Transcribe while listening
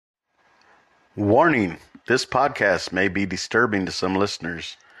Warning, this podcast may be disturbing to some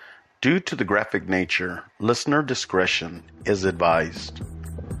listeners. Due to the graphic nature, listener discretion is advised.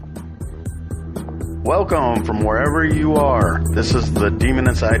 Welcome from wherever you are. This is the Demon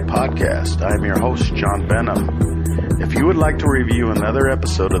Inside podcast. I am your host, John Venom. If you would like to review another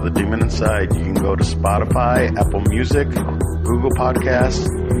episode of the Demon Inside, you can go to Spotify, Apple Music, Google Podcasts,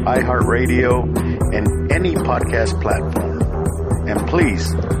 iHeartRadio, and any podcast platform. And please,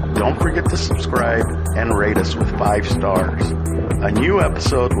 don't forget to subscribe and rate us with 5 stars. A new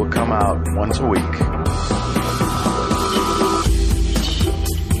episode will come out once a week.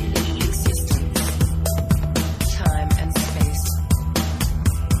 Time and space.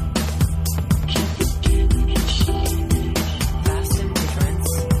 Vast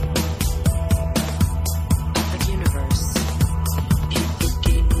indifference of the universe.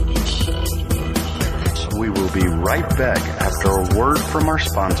 We will be right back after a word from our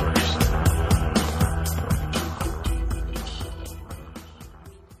sponsors.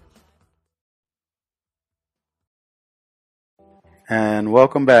 And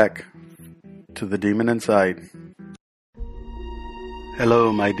welcome back to the Demon Inside.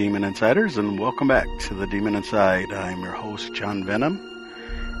 Hello, my Demon Insiders, and welcome back to the Demon Inside. I'm your host, John Venom,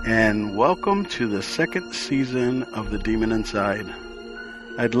 and welcome to the second season of the Demon Inside.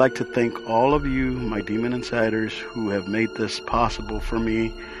 I'd like to thank all of you, my Demon Insiders, who have made this possible for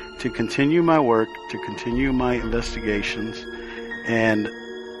me to continue my work, to continue my investigations, and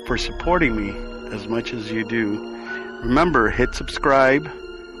for supporting me as much as you do. Remember, hit subscribe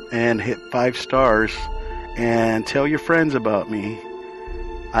and hit 5 stars and tell your friends about me.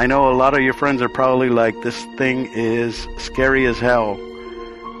 I know a lot of your friends are probably like, this thing is scary as hell,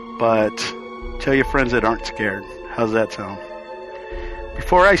 but tell your friends that aren't scared. How's that sound?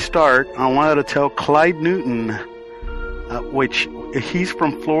 Before I start, I wanted to tell Clyde Newton, which he's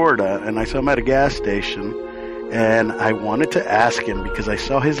from Florida, and I saw him at a gas station, and I wanted to ask him because I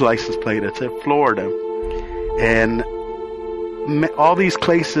saw his license plate. It said Florida. And all these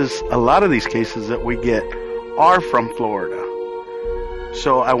cases, a lot of these cases that we get are from Florida.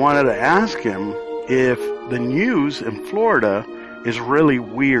 So I wanted to ask him if the news in Florida is really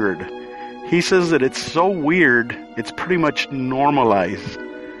weird. He says that it's so weird, it's pretty much normalized.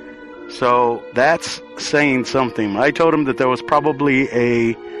 So that's saying something. I told him that there was probably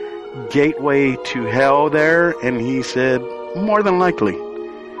a gateway to hell there, and he said, more than likely.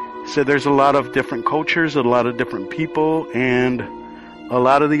 So there's a lot of different cultures, a lot of different people, and a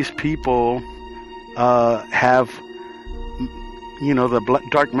lot of these people have, the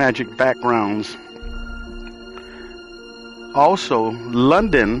dark magic backgrounds. Also,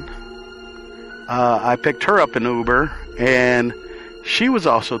 London, I picked her up in Uber, and she was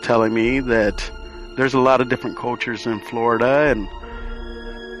also telling me that there's a lot of different cultures in Florida, and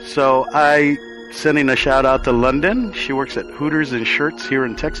so sending a shout out to London. She works at Hooters and Shirts here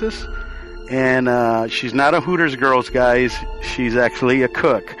in Texas. And she's not a Hooters girls, guys. She's actually a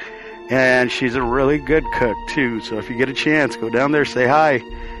cook. And she's a really good cook, too. So if you get a chance, go down there, say hi,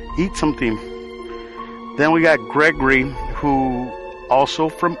 eat something. Then we got Gregory, who also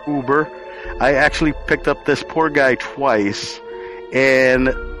from Uber. I actually picked up this poor guy twice.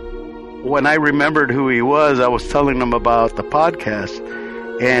 And when I remembered who he was, I was telling him about the podcast.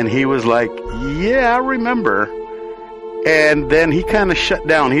 And he was like, yeah, I remember. And then he kind of shut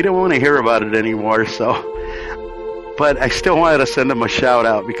down. He didn't want to hear about it anymore. But I still wanted to send him a shout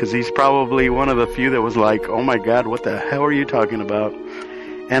out because he's probably one of the few that was like, oh my God, what the hell are you talking about?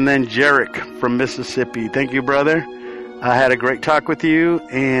 And then Jarek from Mississippi. Thank you, brother. I had a great talk with you.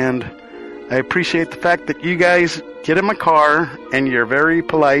 And I appreciate the fact that you guys get in my car and you're very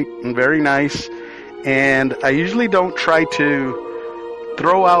polite and very nice. And I usually don't try to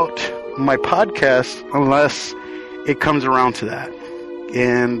throw out my podcast unless it comes around to that.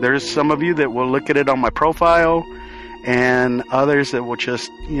 And there's some of you that will look at it on my profile, and others that will just,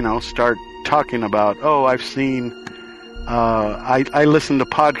 start talking about, oh, I've seen, I listen to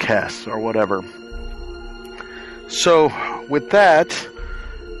podcasts or whatever. So with that,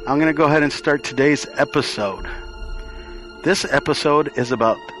 I'm going to go ahead and start today's episode. This episode is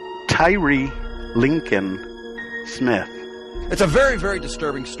about Tyree Lincoln Smith. It's a very, very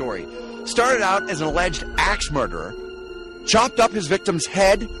disturbing story. Started out as an alleged axe murderer, chopped up his victim's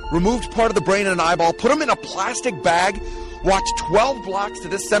head, removed part of the brain and an eyeball, put them in a plastic bag, walked 12 blocks to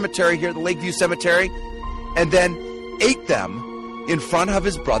this cemetery here, the Lakeview Cemetery, and then ate them in front of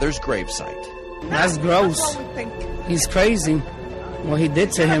his brother's gravesite. That's gross. He's crazy. What he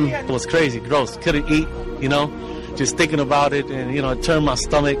did to him. It was crazy, gross. Couldn't eat, just thinking about it, and, it turned my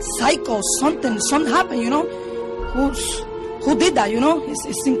stomach. Psycho, something happened, who did that,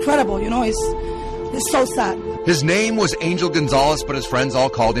 It's incredible, it's so sad. His name was Angel Gonzalez, but his friends all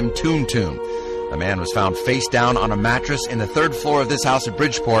called him Toon Toon. The man was found face down on a mattress in the 3rd floor of this house at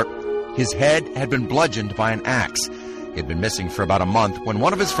Bridgeport. His head had been bludgeoned by an axe. He had been missing for about a month when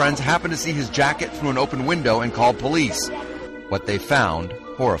one of his friends happened to see his jacket through an open window and called police. What they found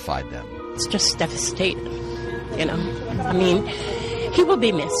horrified them. It's just devastating, I mean, he will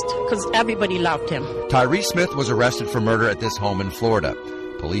be missed because everybody loved him. Tyree Smith was arrested for murder at this home in Florida.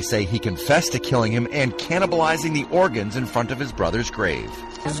 Police say he confessed to killing him and cannibalizing the organs in front of his brother's grave.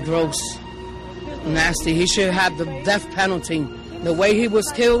 It's gross. Nasty. He should have the death penalty. The way he was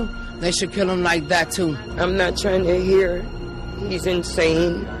killed, they should kill him like that too. I'm not trying to hear he's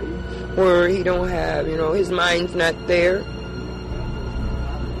insane or he don't have, his mind's not there.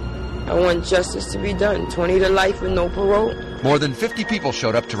 I want justice to be done. 20 to life with no parole. More than 50 people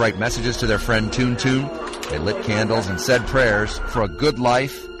showed up to write messages to their friend Toon Toon. They lit candles and said prayers for a good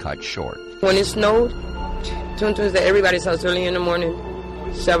life cut short. When it snowed, Toon Toon was at everybody's house early in the morning,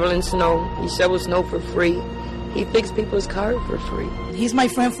 shoveling snow. He shovels snow for free. He fixed people's cars for free. He's my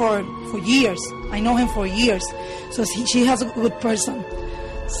friend for years. I know him for years. So she has a good person.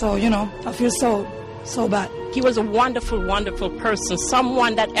 So, I feel so bad. He was a wonderful, wonderful person,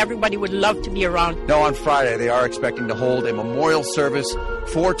 someone that everybody would love to be around. Now on Friday, they are expecting to hold a memorial service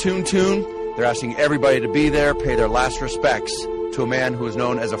for Toon Toon. They're asking everybody to be there, pay their last respects to a man who is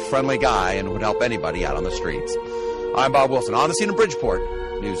known as a friendly guy and would help anybody out on the streets. I'm Bob Wilson, on the scene in Bridgeport,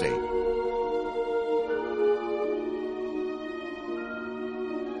 News 8.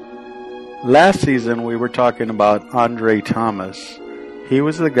 Last season, we were talking about Andre Thomas. He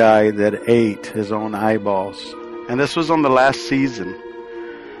was the guy that ate his own eyeballs. And this was on the last season.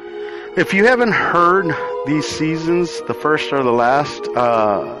 If you haven't heard these seasons, the first or the last,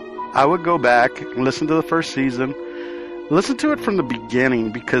 I would go back and listen to the first season. Listen to it from the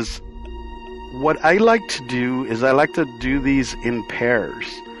beginning, because what I like to do is I like to do these in pairs.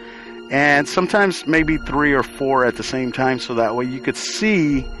 And sometimes maybe 3 or 4 at the same time, so that way you could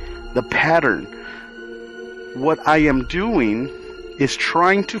see the pattern. What I am doing is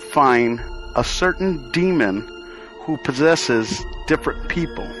trying to find a certain demon who possesses different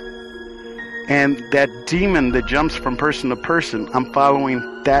people. And that demon that jumps from person to person, I'm following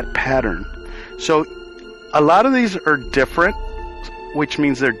that pattern. So a lot of these are different, which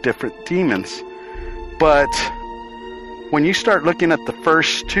means they're different demons. But when you start looking at the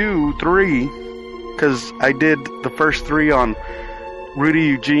first 2, 3, because I did the first 3 on Rudy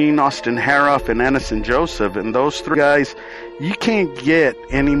Eugene, Austin Harroff, and Anderson Joseph, and those 3 guys, you can't get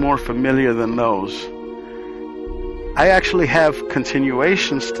any more familiar than those. I actually have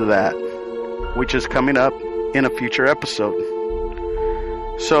continuations to that, which is coming up in a future episode.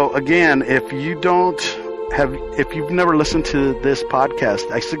 So again, if you've never listened to this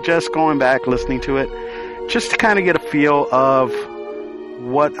podcast, I suggest going back, listening to it, just to kind of get a feel of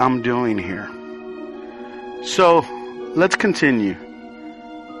what I'm doing here. So let's continue.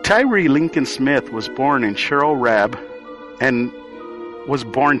 Tyree Lincoln Smith was born to Cheryl Rabb, and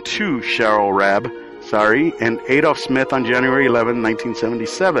Adolph Smith on January 11,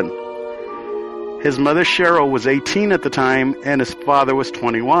 1977. His mother Cheryl was 18 at the time, and his father was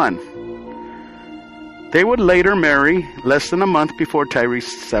 21. They would later marry less than a month before Tyree's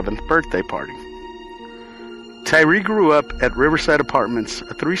 7th birthday party. Tyree grew up at Riverside Apartments,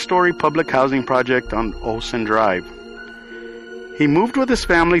 a 3-story public housing project on Olsen Drive. He moved with his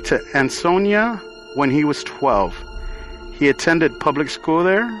family to Ansonia when he was 12. He attended public school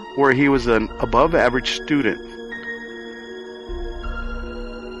there, where he was an above-average student.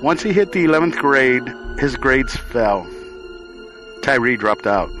 Once he hit the 11th grade, his grades fell. Tyree dropped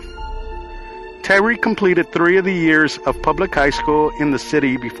out. Tyree completed 3 of the years of public high school in the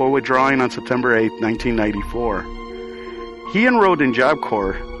city before withdrawing on September 8, 1994. He enrolled in Job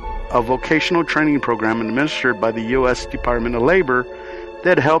Corps, a vocational training program administered by the U.S. Department of Labor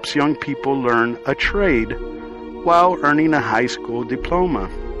that helps young people learn a trade while earning a high school diploma.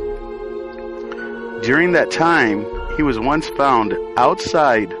 During that time, he was once found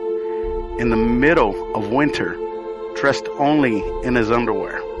outside in the middle of winter, dressed only in his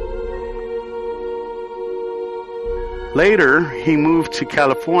underwear. Later, he moved to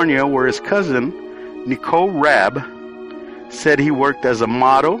California, where his cousin, Nicole Rabb, said he worked as a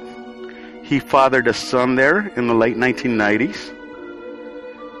model. He fathered a son there in the late 1990s.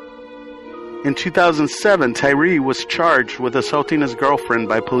 In 2007, Tyree was charged with assaulting his girlfriend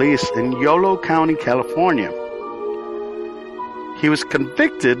by police in Yolo County, California. He was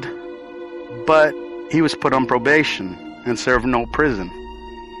convicted, but he was put on probation and served no prison.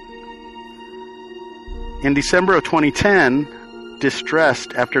 In December of 2010,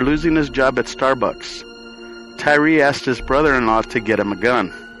 distressed after losing his job at Starbucks, Tyree asked his brother-in-law to get him a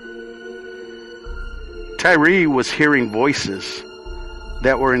gun. Tyree was hearing voices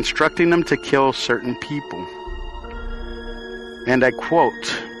that were instructing him to kill certain people. And I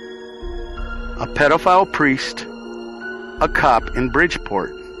quote, "A pedophile priest, a cop in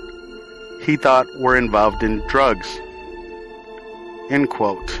Bridgeport, he thought were involved in drugs." End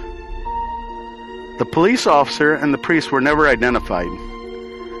quote. The police officer and the priest were never identified.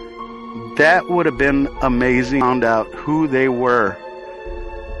 That would have been amazing to find out who they were.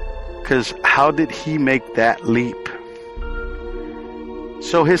 Because how did he make that leap?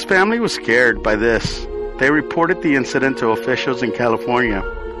 So his family was scared by this. They reported the incident to officials in California,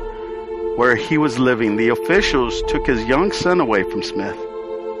 where he was living. The officials took his young son away from Smith.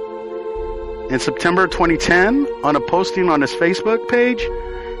 In September 2010, on a posting on his Facebook page,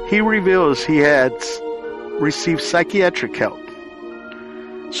 he reveals he had received psychiatric help.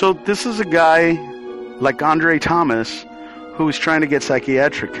 So this is a guy like Andre Thomas who was trying to get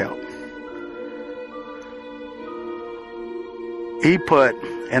psychiatric help. He put,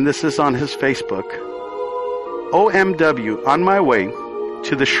 and this is on his Facebook, "OMW, on my way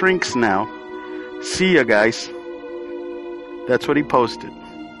to the shrinks now. See ya, guys." That's what he posted.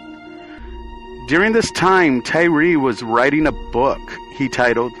 During this time, Tyree was writing a book he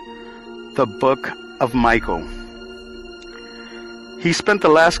titled The Book of Michael. He spent the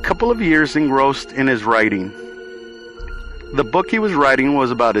last couple of years engrossed in his writing. The book he was writing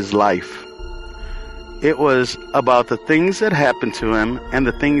was about his life. It was about the things that happened to him and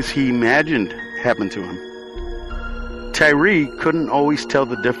the things he imagined happened to him. Tyree couldn't always tell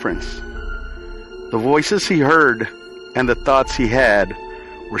the difference. The voices he heard and the thoughts he had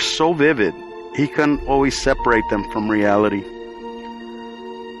were so vivid, he couldn't always separate them from reality.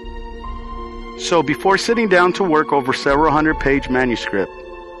 So before sitting down to work over several hundred-page manuscript,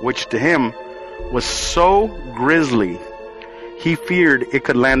 which to him was so grisly, he feared it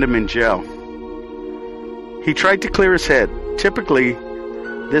could land him in jail. He tried to clear his head. Typically,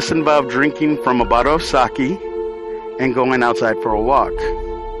 this involved drinking from a bottle of sake and going outside for a walk.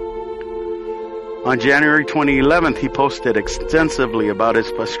 On January 2011, he posted extensively about his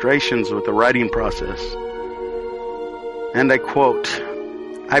frustrations with the writing process. And I quote,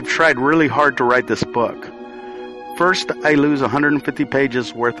 "I've tried really hard to write this book. First, I lose 150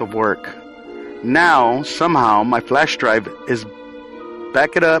 pages worth of work. Now, somehow, my flash drive is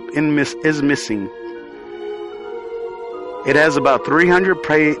missing. It has about 300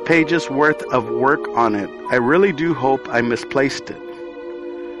 pages worth of work on it. I really do hope I misplaced it.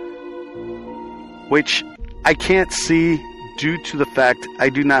 Which I can't see due to the fact I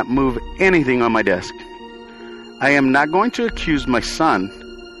do not move anything on my desk. I am not going to accuse my son,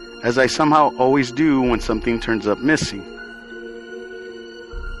 as I somehow always do when something turns up missing."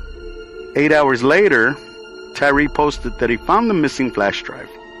 8 hours later, Tyree posted that he found the missing flash drive.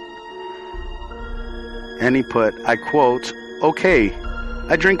 And he put, I quote, "Okay,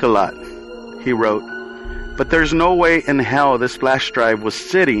 I drink a lot," he wrote, "but there's no way in hell this flash drive was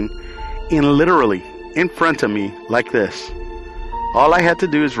sitting literally in front of me like this. All I had to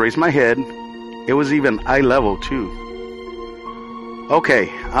do is raise my head. It was even eye level too. Okay,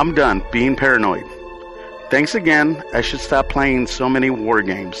 I'm done being paranoid. Thanks again. I should stop playing so many war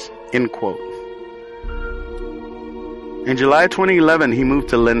games." End quote. In July 2011, he moved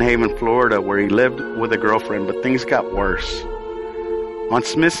to Lynn Haven, Florida, where he lived with a girlfriend, but things got worse. On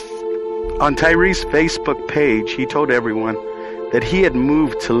Tyree's Facebook page, he told everyone that he had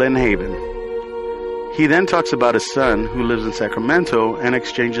moved to Lynn Haven. He then talks about his son, who lives in Sacramento, and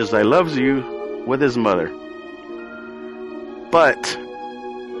exchanges "I loves you" with his mother. But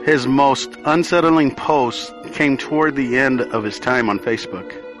his most unsettling post came toward the end of his time on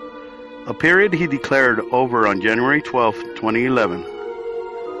Facebook, a period he declared over on January 12, 2011.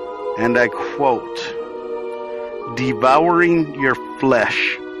 And I quote, "Devouring your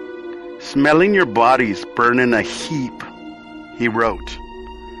flesh, smelling your bodies burn in a heap," he wrote.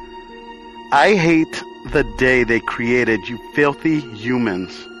 "I hate the day they created you filthy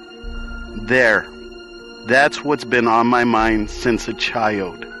humans. There, that's what's been on my mind since a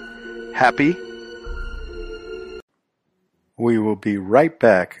child. Happy?" We will be right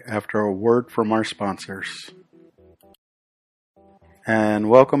back after a word from our sponsors. And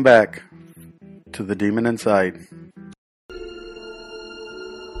welcome back to The Demon Inside.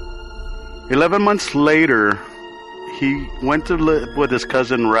 11 months later, he went to live with his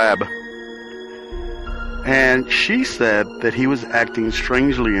cousin Rab. And she said that he was acting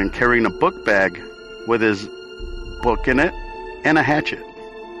strangely and carrying a book bag with his book in it and a hatchet.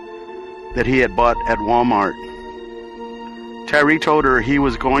 that he had bought at Walmart. Tyree told her he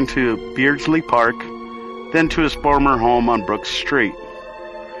was going to Beardsley Park, then to his former home on Brooks Street.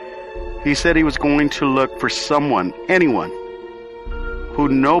 He said he was going to look for someone, anyone, who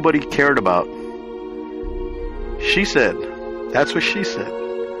nobody cared about. She said, that's what she said.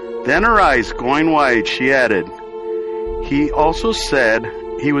 Then her eyes going wide, she added, he also said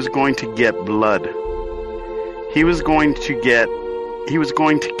he was going to get blood. He was going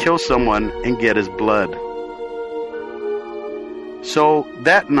to kill someone and get his blood. So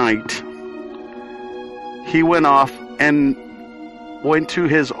that night, he went off and went to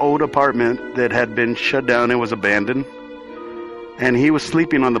his old apartment that had been shut down and was abandoned. And he was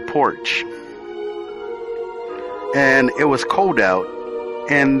sleeping on the porch. And it was cold out.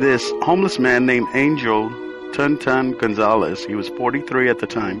 And this homeless man named Angel Tun Gonzalez, he was 43 at the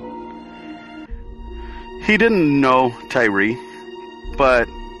time. He didn't know Tyree, but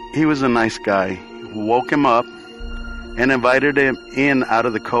he was a nice guy. He woke him up and invited him in out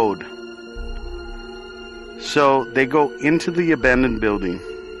of the cold. So they go into the abandoned building.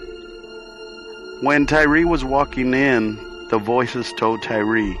 When Tyree was walking in, the voices told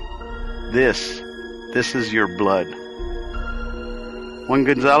Tyree, this is your blood. When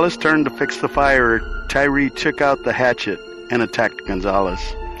Gonzalez turned to fix the fire, Tyree took out the hatchet and attacked Gonzalez.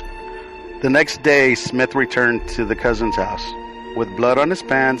 The next day, Smith returned to the cousin's house with blood on his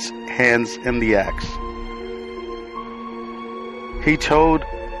pants, hands, and the axe. He told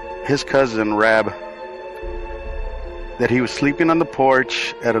his cousin, Rab, that he was sleeping on the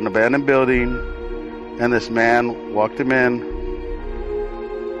porch at an abandoned building, and this man walked him in,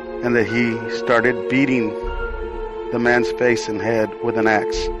 and that he started beating the man's face and head with an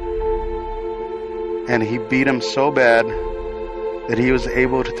axe. And he beat him so bad that he was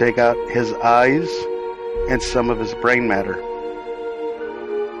able to take out his eyes and some of his brain matter.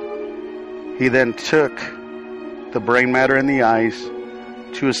 He then took the brain matter and the eyes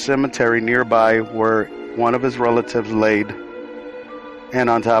to a cemetery nearby where one of his relatives laid, and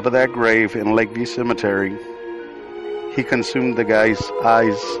on top of that grave in Lakeview Cemetery, he consumed the guy's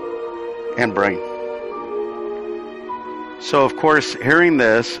eyes and brain. So, of course, hearing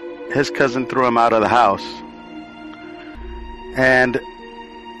this, his cousin threw him out of the house. And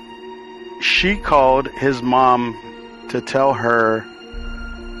she called his mom to tell her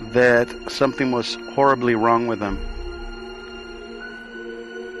that something was horribly wrong with him.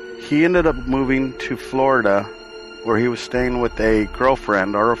 He ended up moving to Florida, where he was staying with a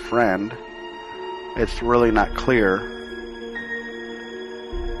girlfriend or a friend. It's really not clear.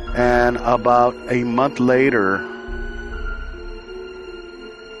 And about a month later,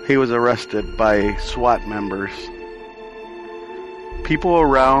 he was arrested by SWAT members. People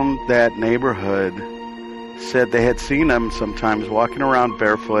around that neighborhood said they had seen him sometimes walking around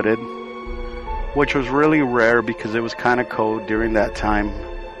barefooted, which was really rare because it was kind of cold during that time.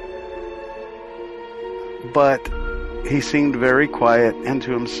 But he seemed very quiet and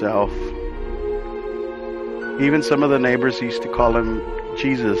to himself. Even some of the neighbors used to call him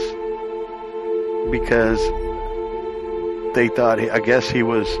Jesus because they thought, I guess he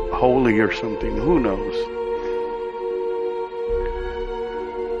was holy or something. Who knows?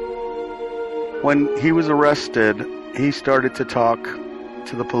 When he was arrested, he started to talk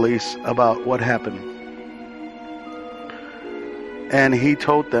to the police about what happened. And he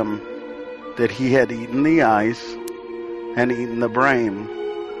told them that he had eaten the eyes and eaten the brain.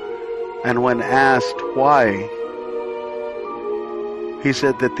 And when asked why, he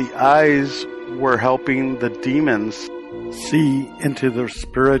said that the eyes were helping the demons see into their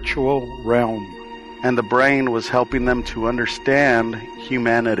spiritual realm, and the brain was helping them to understand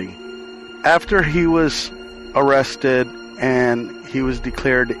humanity. After he was arrested and he was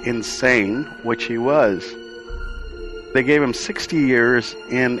declared insane, which he was, they gave him 60 years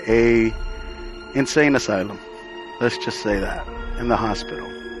in a insane asylum. Let's just say that, in the hospital.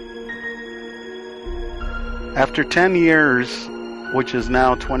 After 10 years, which is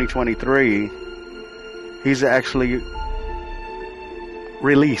now 2023, he's actually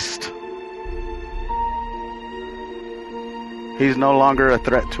released. He's no longer a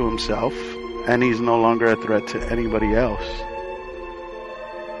threat to himself, and he's no longer a threat to anybody else.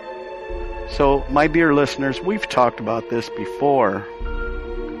 So, my dear listeners, we've talked about this before.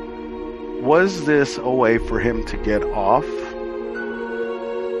 Was this a way for him to get off?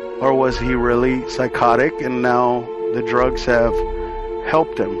 Or was he really psychotic and now the drugs have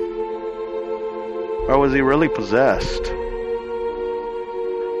helped him? Or was he really possessed?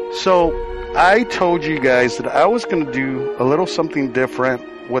 So, I told you guys that I was going to do a little something different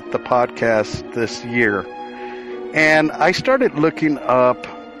with the podcast this year. And I started looking up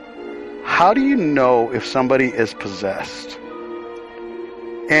how do you know if somebody is possessed?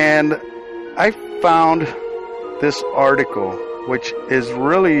 And I found this article, which is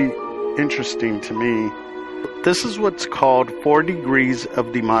really interesting to me. This is what's called 4 degrees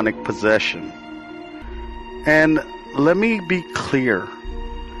of demonic possession. And let me be clear.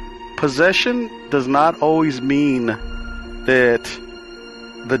 Possession does not always mean that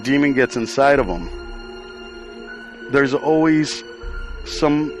the demon gets inside of them. There's always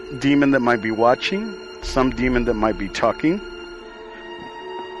some demon that might be watching, some demon that might be talking.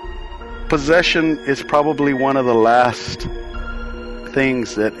 Possession is probably one of the last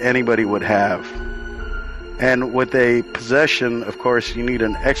things that anybody would have. And with a possession, of course, you need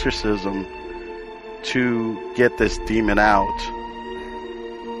an exorcism to get this demon out.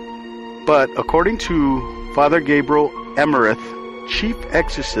 But according to Father Gabriel Emerith, chief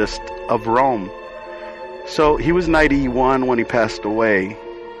exorcist of Rome, so he was 91 when he passed away,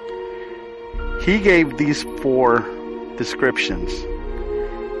 he gave these 4 descriptions.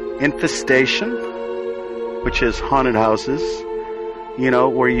 Infestation, which is haunted houses,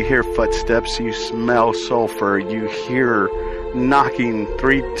 where you hear footsteps, you smell sulfur, you hear knocking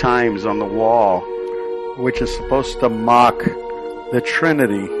 3 times on the wall, which is supposed to mock the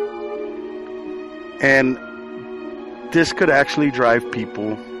Trinity. And this could actually drive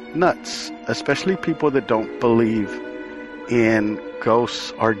people nuts, especially people that don't believe in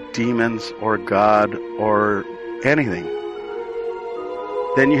ghosts or demons or God or anything.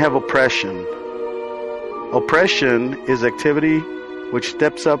 Then you have oppression. Oppression is activity which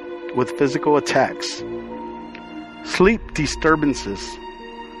steps up with physical attacks, sleep disturbances,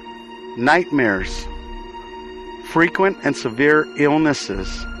 nightmares, frequent and severe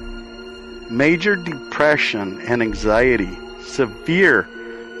illnesses, major depression and anxiety, severe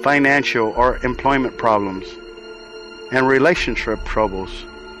financial or employment problems, and relationship troubles.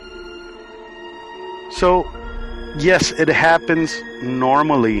 So, yes, it happens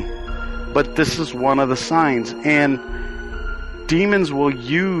normally, but this is one of the signs. And demons will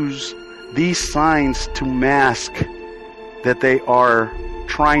use these signs to mask that they are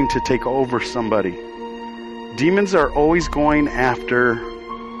trying to take over somebody. Demons are always going after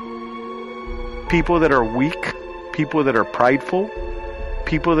people that are weak, people that are prideful,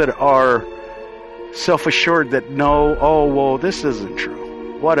 people that are self-assured that no, oh, well, this isn't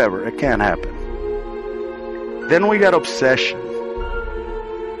true. Whatever, it can't happen. Then we got obsession.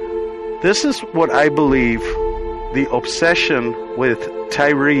 This is what I believe the obsession with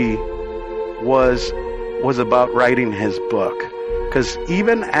Tyree was about writing his book. Because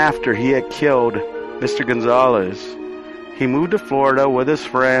even after he had killed Mr. Gonzalez, he moved to Florida with his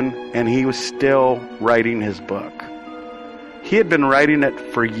friend, and he was still writing his book. He had been writing it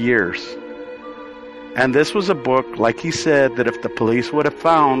for years. And this was a book, like he said, that if the police would have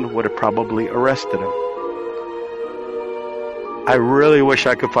found, would have probably arrested him. I really wish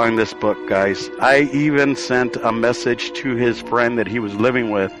I could find this book, guys. I even sent a message to his friend that he was living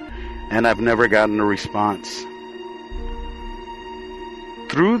with, and I've never gotten a response.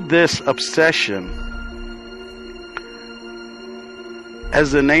 Through this obsession,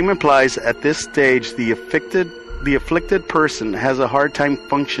 as the name implies, at this stage, the afflicted person has a hard time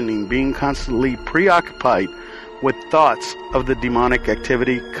functioning, being constantly preoccupied with thoughts of the demonic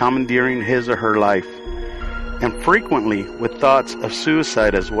activity commandeering his or her life, and frequently with thoughts of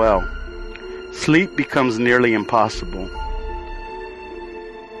suicide as well. Sleep becomes nearly impossible.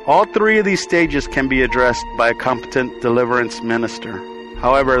 All 3 of these stages can be addressed by a competent deliverance minister.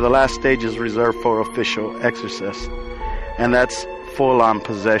 However, the last stage is reserved for official exorcists, and that's full-on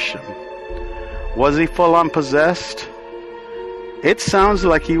possession. Was he full-on possessed? It sounds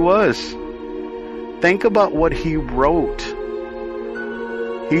like he was. Think about what he wrote.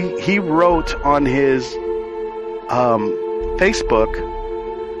 He wrote on his Facebook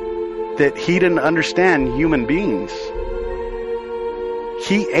that he didn't understand human beings.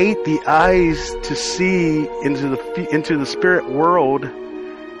 He ate the eyes to see into the spirit world,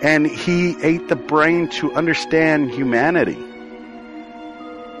 and he ate the brain to understand humanity.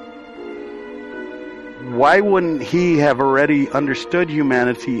 Why wouldn't he have already understood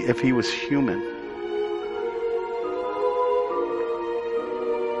humanity if he was human?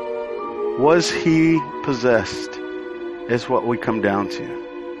 Was he possessed? Is what we come down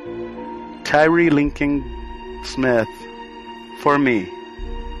to. Tyree Lincoln Smith, for me,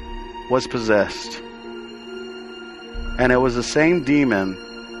 was possessed. And it was the same demon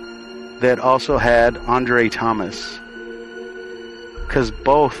that also had Andre Thomas, because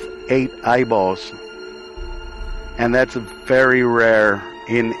both ate eyeballs. And that's very rare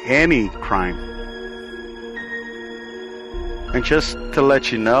in any crime. And just to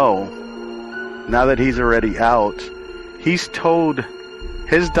let you know, now that he's already out, he's told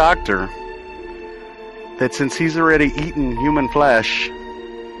his doctor that since he's already eaten human flesh,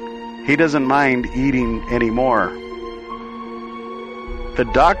 he doesn't mind eating anymore. The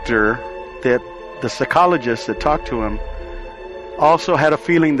doctor, the psychologist that talked to him, also had a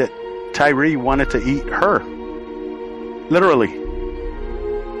feeling that Tyree wanted to eat her. Literally.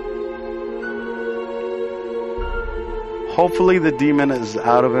 Hopefully the demon is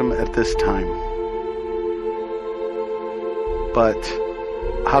out of him at this time. But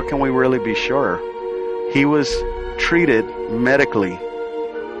how can we really be sure? He was treated medically,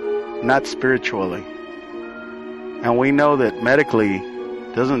 not spiritually. And we know that medically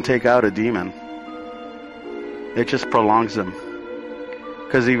doesn't take out a demon. It just prolongs them.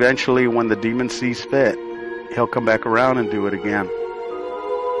 Because eventually when the demon sees fit, he'll come back around and do it again.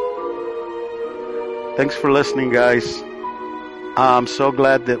 Thanks for listening, guys. I'm so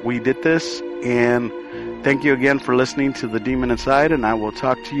glad that we did this, and thank you again for listening to The Demon Inside, and I will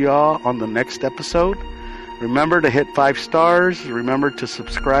talk to you all on the next episode. Remember to hit 5 stars, remember to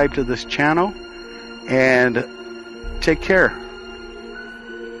subscribe to this channel, and take care.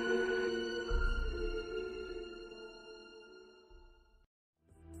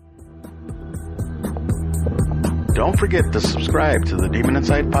 Don't forget to subscribe to the Demon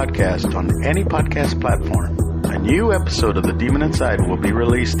Inside podcast on any podcast platform. A new episode of The Demon Inside will be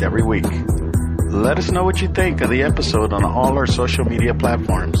released every week. Let us know what you think of the episode on all our social media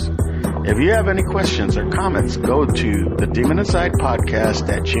platforms. If you have any questions or comments, go to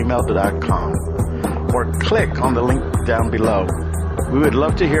thedemoninside@gmail.com or click on the link down below. We would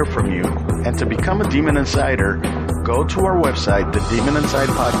love to hear from you. And to become a Demon Insider, go to our website,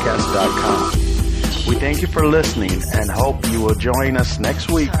 thedemoninsidepodcast.com. We thank you for listening and hope you will join us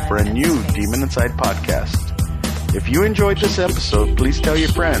next week for a new Demon Inside podcast. If you enjoyed this episode, please tell your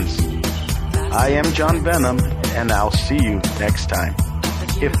friends. I am John Venom, and I'll see you next time.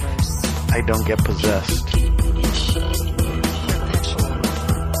 If I don't get possessed.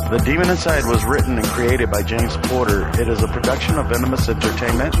 The Demon Inside was written and created by James Porter. It is a production of Venomous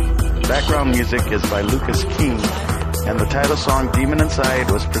Entertainment. Background music is by Lucas King. And the title song, Demon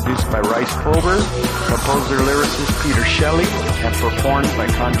Inside, was produced by Rice Pulver, composer lyricist Peter Shelley, and performed by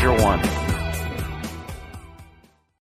Conjure One.